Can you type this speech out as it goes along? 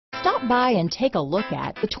Stop by and take a look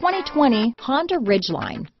at the 2020 Honda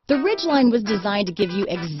Ridgeline. The Ridgeline was designed to give you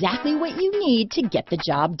exactly what you need to get the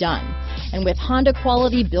job done. And with Honda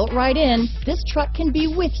quality built right in, this truck can be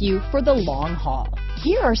with you for the long haul.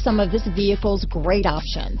 Here are some of this vehicle's great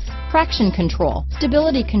options: traction control,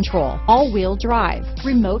 stability control, all-wheel drive,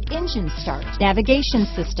 remote engine start, navigation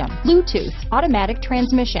system, Bluetooth, automatic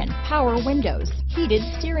transmission, power windows, heated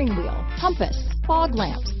steering wheel, compass, fog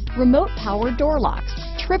lamps, remote power door locks,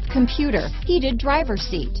 trip computer, heated driver's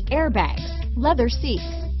seat, airbags, leather seats,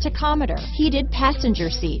 tachometer, heated passenger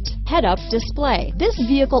seat, head-up display. This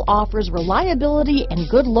vehicle offers reliability and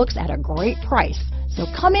good looks at a great price. So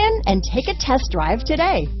come in and take a test drive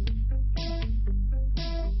today.